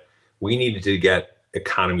side. We needed to get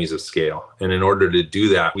economies of scale. And in order to do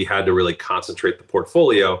that, we had to really concentrate the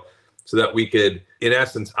portfolio so that we could, in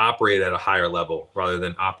essence, operate at a higher level rather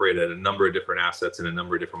than operate at a number of different assets in a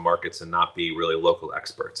number of different markets and not be really local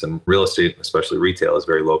experts. And real estate, especially retail, is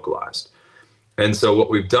very localized. And so what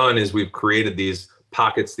we've done is we've created these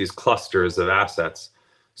pockets, these clusters of assets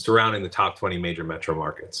surrounding the top 20 major metro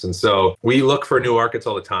markets. And so we look for new markets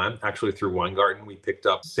all the time. Actually, through Weingarten, we picked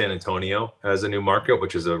up San Antonio as a new market,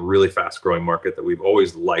 which is a really fast growing market that we've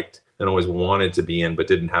always liked and always wanted to be in, but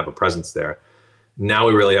didn't have a presence there. Now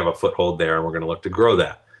we really have a foothold there, and we're going to look to grow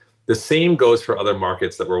that. The same goes for other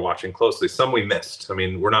markets that we're watching closely. Some we missed. I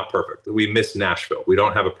mean, we're not perfect. We missed Nashville. We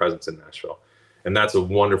don't have a presence in Nashville. And that's a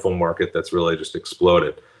wonderful market that's really just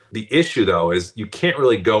exploded. The issue, though, is you can't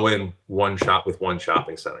really go in one shop with one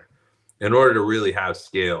shopping center. In order to really have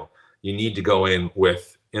scale, you need to go in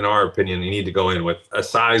with, in our opinion, you need to go in with a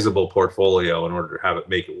sizable portfolio in order to have it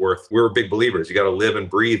make it worth. We're big believers. You got to live and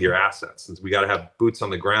breathe your assets. We got to have boots on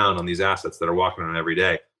the ground on these assets that are walking on every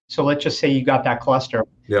day. So let's just say you got that cluster.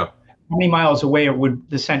 Yeah. How many miles away would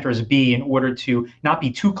the centers be in order to not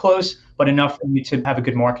be too close, but enough for you to have a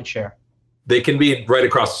good market share? They can be right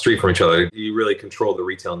across the street from each other. You really control the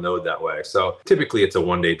retail node that way. So typically it's a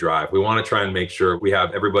one-day drive. We want to try and make sure we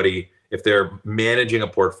have everybody, if they're managing a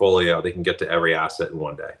portfolio, they can get to every asset in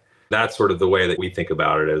one day. That's sort of the way that we think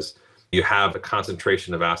about it, is you have a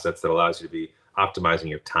concentration of assets that allows you to be optimizing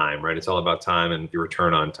your time, right? It's all about time and your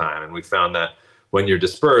return on time. And we found that when you're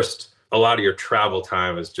dispersed, a lot of your travel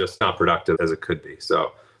time is just not productive as it could be.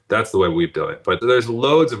 So that's the way we've done it. But there's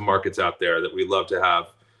loads of markets out there that we love to have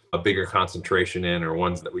a bigger concentration in, or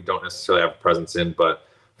ones that we don't necessarily have a presence in. But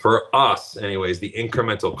for us, anyways, the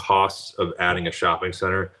incremental costs of adding a shopping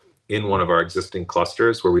center in one of our existing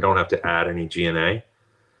clusters where we don't have to add any G&A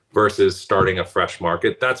versus starting a fresh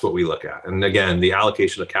market, that's what we look at. And again, the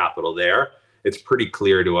allocation of capital there, it's pretty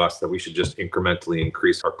clear to us that we should just incrementally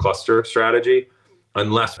increase our cluster strategy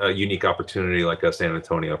unless a unique opportunity like a San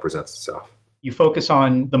Antonio presents itself. You focus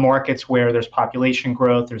on the markets where there's population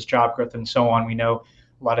growth, there's job growth, and so on. We know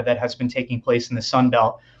a lot of that has been taking place in the Sun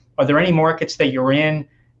Belt. Are there any markets that you're in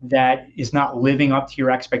that is not living up to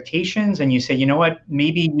your expectations and you say, you know what,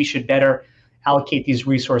 maybe we should better allocate these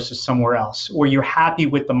resources somewhere else, or you're happy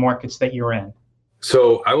with the markets that you're in?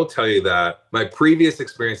 So I will tell you that my previous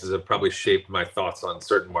experiences have probably shaped my thoughts on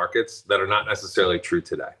certain markets that are not necessarily true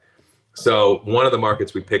today. So one of the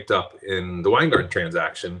markets we picked up in the Weingarten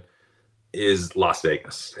transaction is Las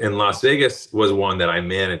Vegas. And Las Vegas was one that I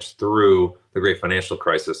managed through the great financial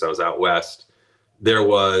crisis. I was out west. There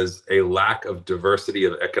was a lack of diversity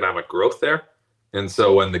of economic growth there. And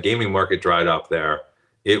so when the gaming market dried up there,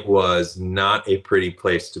 it was not a pretty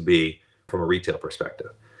place to be from a retail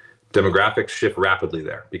perspective. Demographics shift rapidly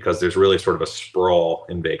there because there's really sort of a sprawl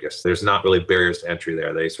in Vegas. There's not really barriers to entry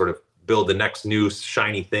there. They sort of build the next new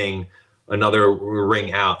shiny thing, another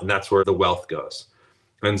ring out, and that's where the wealth goes.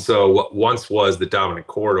 And so what once was the dominant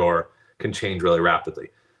corridor can change really rapidly.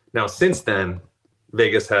 Now, since then,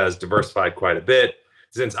 Vegas has diversified quite a bit.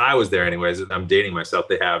 Since I was there anyways, I'm dating myself,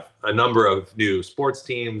 they have a number of new sports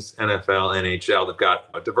teams, NFL, NHL. They've got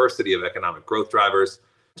a diversity of economic growth drivers.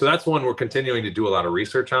 So that's one we're continuing to do a lot of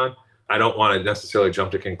research on. I don't want to necessarily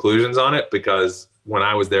jump to conclusions on it because when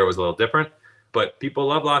I was there, it was a little different. But people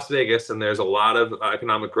love Las Vegas, and there's a lot of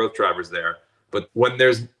economic growth drivers there. But when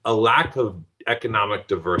there's a lack of economic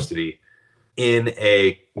diversity in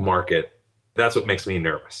a market, that's what makes me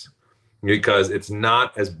nervous, because it's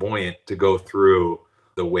not as buoyant to go through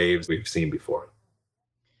the waves we've seen before.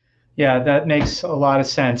 Yeah, that makes a lot of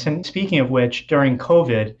sense. And speaking of which, during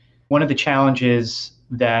COVID, one of the challenges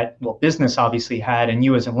that, well, business obviously had, and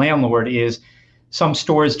you as a landlord, is some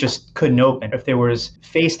stores just couldn't open. If there was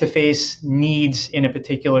face-to-face needs in a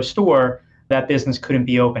particular store, that business couldn't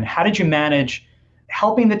be open. How did you manage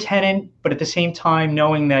helping the tenant, but at the same time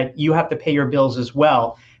knowing that you have to pay your bills as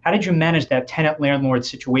well? How did you manage that tenant-landlord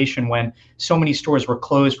situation when so many stores were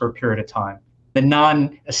closed for a period of time? The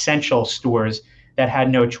non-essential stores that had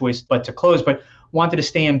no choice but to close, but wanted to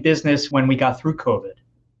stay in business when we got through COVID.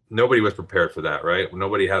 Nobody was prepared for that, right?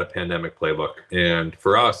 Nobody had a pandemic playbook. And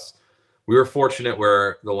for us, we were fortunate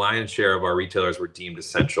where the lion's share of our retailers were deemed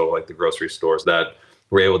essential, like the grocery stores, that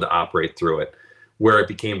were able to operate through it. Where it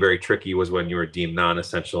became very tricky was when you were deemed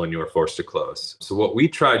non-essential and you were forced to close. So what we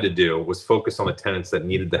tried to do was focus on the tenants that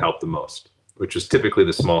needed the help the most, which was typically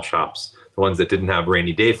the small shops, the ones that didn't have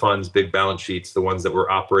rainy day funds, big balance sheets, the ones that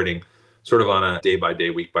were operating sort of on a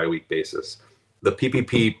day-by-day, week-by-week basis. The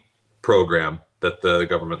PPP program that the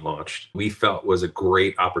government launched, we felt was a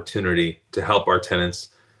great opportunity to help our tenants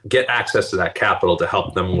get access to that capital to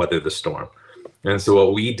help them weather the storm. And so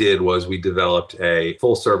what we did was we developed a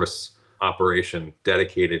full service operation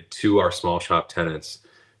dedicated to our small shop tenants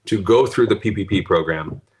to go through the PPP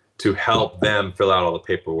program, to help them fill out all the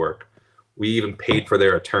paperwork. We even paid for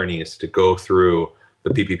their attorneys to go through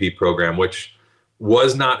the PPP program, which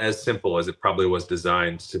was not as simple as it probably was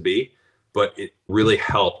designed to be, but it really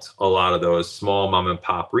helped a lot of those small mom and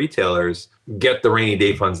pop retailers get the rainy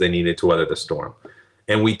day funds they needed to weather the storm.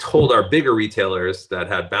 And we told our bigger retailers that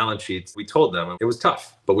had balance sheets, we told them it was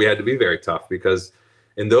tough, but we had to be very tough because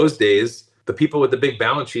in those days, the people with the big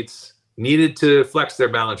balance sheets needed to flex their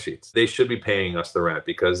balance sheets. They should be paying us the rent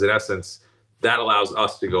because in essence, that allows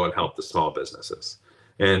us to go and help the small businesses.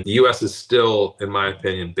 And the US is still, in my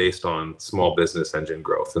opinion, based on small business engine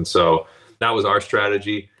growth. And so that was our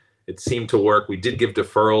strategy. It seemed to work. We did give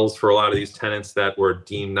deferrals for a lot of these tenants that were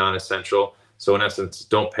deemed non-essential. So in essence,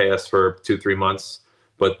 don't pay us for 2-3 months,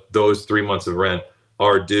 but those 3 months of rent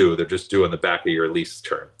are due. They're just due on the back of your lease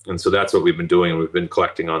term. And so that's what we've been doing. And we've been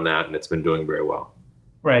collecting on that, and it's been doing very well.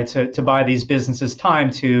 Right. So to buy these businesses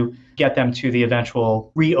time to get them to the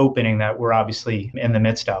eventual reopening that we're obviously in the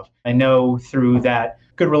midst of. I know through that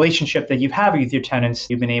good relationship that you've had with your tenants,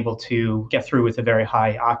 you've been able to get through with a very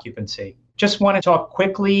high occupancy. Just want to talk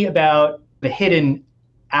quickly about the hidden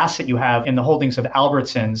asset you have in the holdings of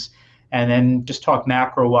Albertsons, and then just talk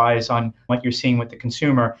macro-wise on what you're seeing with the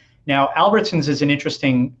consumer. Now, Albertsons is an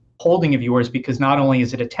interesting holding of yours because not only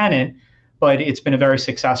is it a tenant, but it's been a very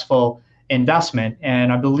successful investment.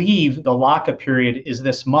 And I believe the lockup period is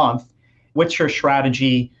this month. What's your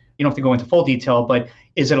strategy? You don't have to go into full detail, but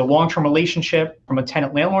is it a long-term relationship from a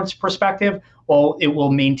tenant-landlord's perspective, or it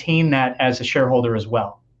will maintain that as a shareholder as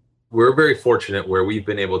well? We're very fortunate where we've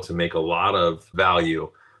been able to make a lot of value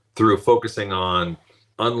through focusing on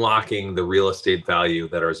unlocking the real estate value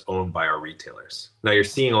that is owned by our retailers. Now you're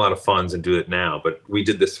seeing a lot of funds and do it now, but we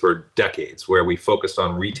did this for decades where we focused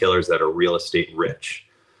on retailers that are real estate rich,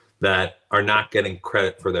 that are not getting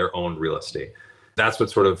credit for their own real estate. That's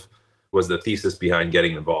what sort of was the thesis behind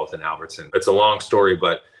getting involved in Albertsons. It's a long story,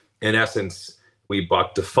 but in essence, we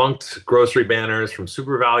bought defunct grocery banners from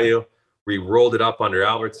SuperValu. We rolled it up under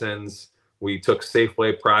Albertsons. We took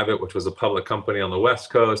Safeway private, which was a public company on the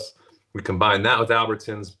West Coast. We combined that with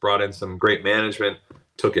Albertsons, brought in some great management,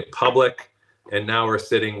 took it public, and now we're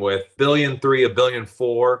sitting with $1.3 billion, $1.4 billion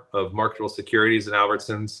of marketable securities in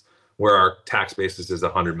Albertsons, where our tax basis is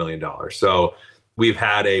 $100 million. So we've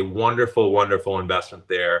had a wonderful, wonderful investment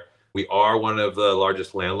there. We are one of the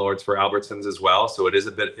largest landlords for Albertsons as well. So it is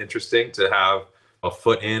a bit interesting to have a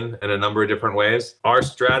foot in a number of different ways. Our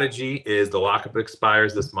strategy is the lockup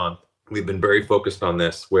expires this month. We've been very focused on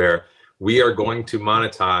this, where we are going to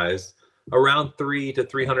monetize around $300 to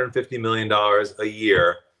 $350 million a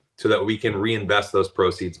year so that we can reinvest those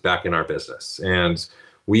proceeds back in our business. And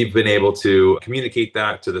we've been able to communicate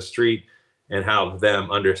that to the street and have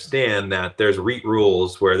them understand that there's REIT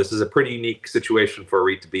rules where this is a pretty unique situation for a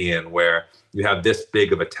REIT to be in, where you have this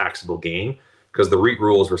big of a taxable gain, because the REIT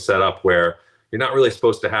rules were set up where you're not really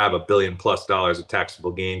supposed to have $1 billion+ of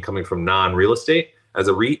taxable gain coming from non-real estate as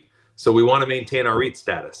a REIT. So we want to maintain our REIT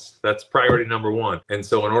status. That's priority number one. And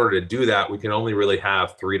so in order to do that, we can only really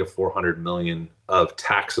have 300 to 400 million of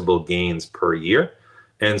taxable gains per year.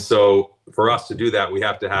 And so for us to do that, we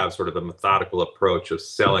have to have sort of a methodical approach of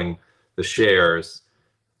selling the shares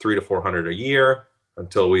 300 to 400 a year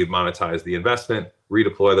until we monetize the investment,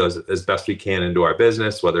 redeploy those as best we can into our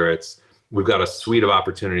business, whether it's we've got a suite of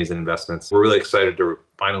opportunities and investments. We're really excited to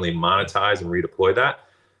finally monetize and redeploy that.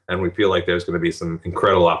 And we feel like there's going to be some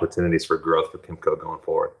incredible opportunities for growth for Kimco going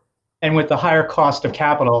forward. And with the higher cost of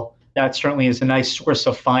capital, that certainly is a nice source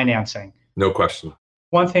of financing. No question.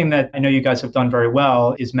 One thing that I know you guys have done very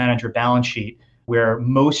well is manage your balance sheet, where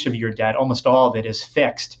most of your debt, almost all of it, is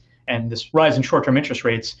fixed. And this rise in short-term interest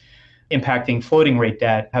rates impacting floating rate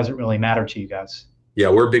debt hasn't really mattered to you guys. Yeah,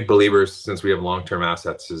 we're big believers, since we have long-term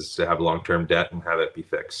assets, is to have long-term debt and have it be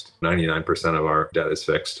fixed. 99% of our debt is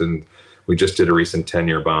fixed. And we just did a recent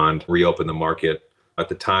 10-year bond, reopened the market. At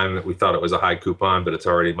the time, we thought it was a high coupon, but it's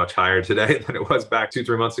already much higher today than it was back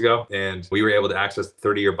 2-3 months ago. And we were able to access the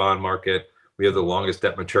 30-year bond market. We have the longest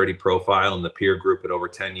debt maturity profile in the peer group at over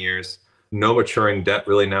 10 years. No maturing debt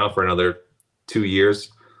really now for another 2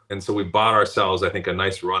 years. And so we bought ourselves, I think, a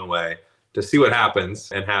nice runway to see what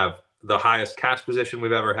happens and have the highest cash position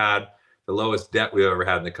we've ever had, the lowest debt we've ever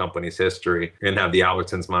had in the company's history, and have the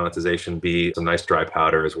Albertsons monetization be some nice dry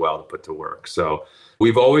powder as well to put to work. So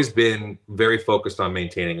we've always been very focused on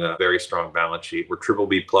maintaining a very strong balance sheet. We're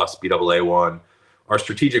BBB+, Baa1. Our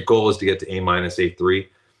strategic goal is to get to A-, A3.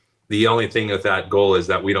 The only thing with that goal is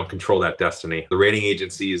that we don't control that destiny. The rating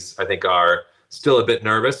agencies, I think, are still a bit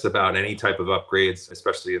nervous about any type of upgrades,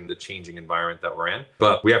 especially in the changing environment that we're in.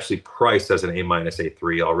 But we actually price as an A-,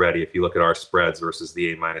 A3 already. If you look at our spreads versus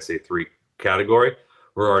the A-, A3 category,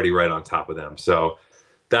 we're already right on top of them. So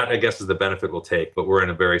that, I guess, is the benefit we'll take. But we're in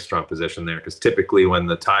a very strong position there, because typically when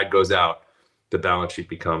the tide goes out, the balance sheet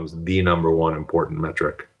becomes the number one important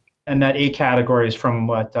metric. And that A category is from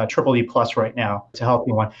what, BBB+ right now. It's a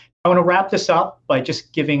healthy one. I want to wrap this up by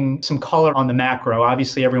just giving some color on the macro.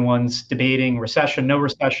 Obviously, everyone's debating recession, no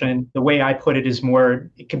recession. The way I put it is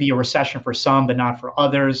more, it could be a recession for some, but not for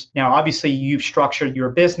others. Now, obviously, you've structured your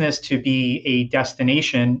business to be a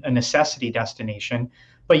destination, a necessity destination,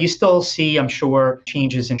 but you still see, I'm sure,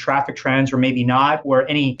 changes in traffic trends, or maybe not, or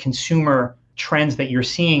any consumer trends that you're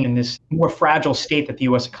seeing in this more fragile state that the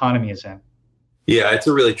U.S. economy is in. Yeah, it's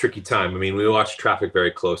a really tricky time. I mean, we watch traffic very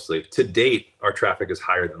closely. To date, our traffic is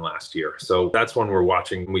higher than last year. So that's one we're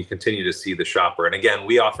watching. We continue to see the shopper. And again,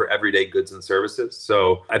 we offer everyday goods and services.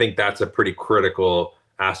 So I think that's a pretty critical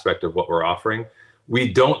aspect of what we're offering.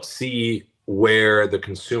 We don't see where the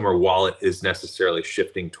consumer wallet is necessarily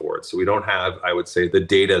shifting towards. So we don't have, I would say, the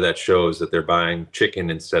data that shows that they're buying chicken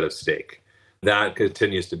instead of steak. That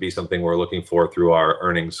continues to be something we're looking for through our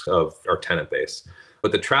earnings of our tenant base.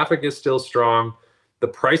 But the traffic is still strong. The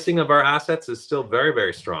pricing of our assets is still very,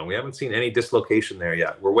 very strong. We haven't seen any dislocation there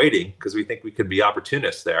yet. We're waiting because we think we could be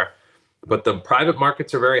opportunists there. But the private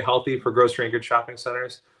markets are very healthy for grocery-anchored shopping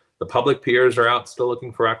centers. The public peers are out still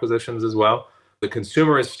looking for acquisitions as well. The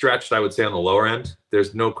consumer is stretched, I would say, on the lower end.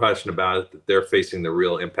 There's no question about it that they're facing the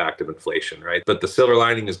real impact of inflation, right? But the silver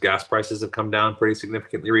lining is gas prices have come down pretty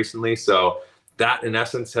significantly recently. So that, in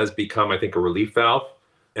essence, has become, I think, a relief valve.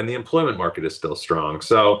 And the employment market is still strong.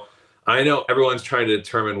 So I know everyone's trying to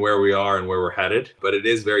determine where we are and where we're headed, but it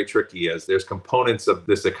is very tricky, as there's components of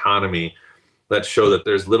this economy that show that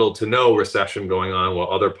there's little to no recession going on, while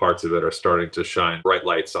other parts of it are starting to shine bright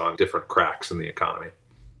lights on different cracks in the economy.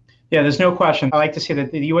 Yeah, there's no question. I like to say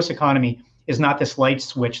that the U.S. economy is not this light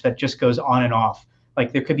switch that just goes on and off.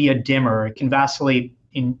 Like, there could be a dimmer. It can vacillate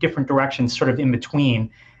in different directions, sort of in between.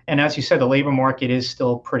 And as you said, the labor market is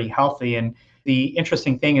still pretty healthy. And the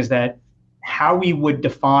interesting thing is that how we would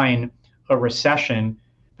define a recession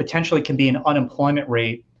potentially can be an unemployment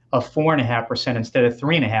rate of 4.5% instead of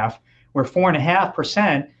 3.5%, where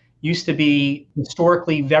 4.5% used to be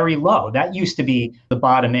historically very low. That used to be the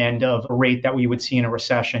bottom end of a rate that we would see in a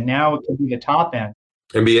recession. Now it could be the top end.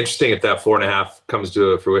 It'd be interesting if that 4.5 comes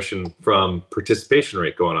to fruition from participation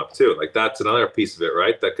rate going up too. Like, that's another piece of it,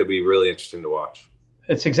 right? That could be really interesting to watch.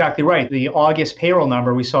 That's exactly right. The August payroll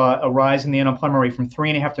number, we saw a rise in the unemployment rate from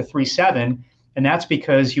 3.5 to 3.7, and that's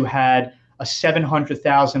because you had a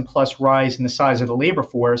 700,000 plus rise in the size of the labor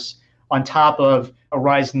force on top of a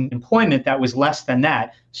rise in employment that was less than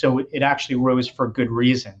that. So it actually rose for good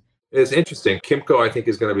reason. It's interesting. Kimco, I think,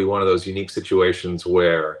 is going to be one of those unique situations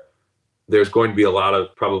where there's going to be a lot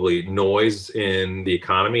of probably noise in the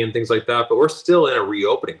economy and things like that, but we're still in a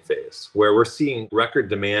reopening phase where we're seeing record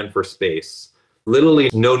demand for space. Literally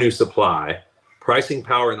no new supply, pricing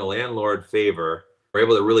power in the landlord favor. We're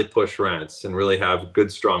able to really push rents and really have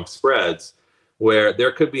good, strong spreads, where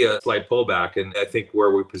there could be a slight pullback. And I think where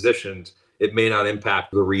we're positioned, it may not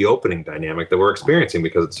impact the reopening dynamic that we're experiencing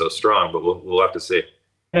because it's so strong, but we'll have to see.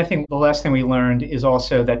 And I think the last thing we learned is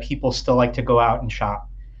also that people still like to go out and shop.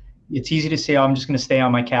 It's easy to say, oh, I'm just going to stay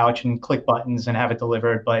on my couch and click buttons and have it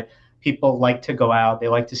delivered. But people like to go out. They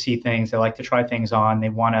like to see things. They like to try things on. They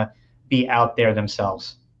want to be out there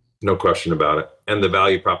themselves. No question about it. And the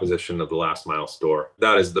value proposition of the last mile store.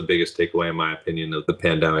 That is the biggest takeaway, in my opinion, of the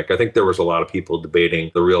pandemic. I think there was a lot of people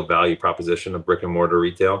debating the real value proposition of brick and mortar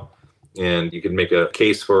retail. And you could make a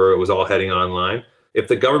case for it was all heading online. If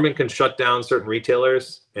the government can shut down certain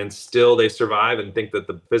retailers and still they survive and think that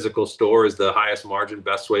the physical store is the highest margin,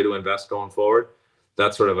 best way to invest going forward,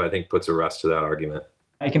 that sort of, I think, puts a rest to that argument.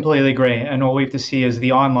 I completely agree. And what we have to see is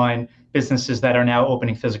the online businesses that are now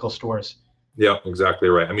opening physical stores. Yeah, exactly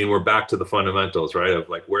right. I mean, we're back to the fundamentals, right? Of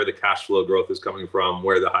like where the cash flow growth is coming from,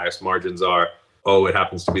 where the highest margins are. Oh, it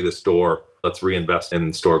happens to be the store. Let's reinvest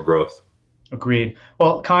in store growth. Agreed.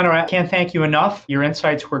 Well, Connor, I can't thank you enough. Your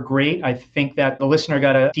insights were great. I think that the listener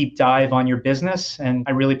got a deep dive on your business, and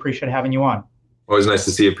I really appreciate having you on. Always nice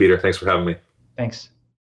to see you, Peter. Thanks for having me. Thanks.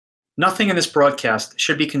 Nothing in this broadcast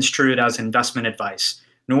should be construed as investment advice,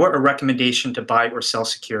 nor a recommendation to buy or sell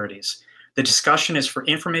securities. The discussion is for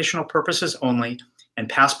informational purposes only, and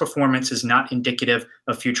past performance is not indicative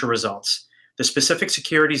of future results. The specific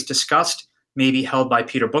securities discussed may be held by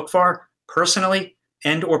Peter Boockvar personally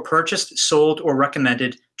and or purchased, sold, or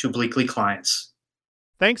recommended to Bleakley clients.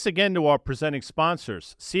 Thanks again to our presenting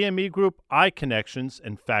sponsors, CME Group, iConnections,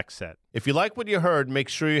 and FactSet. If you like what you heard, make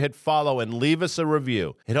sure you hit follow and leave us a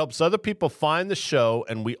review. It helps other people find the show,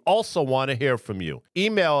 and we also want to hear from you.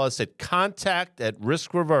 Email us at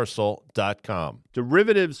contact@riskreversal.com.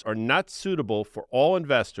 Derivatives are not suitable for all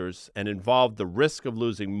investors and involve the risk of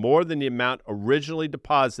losing more than the amount originally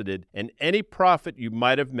deposited and any profit you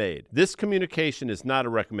might have made. This communication is not a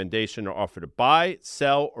recommendation or offer to buy,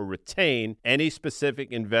 sell, or retain any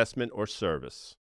specific investment or service.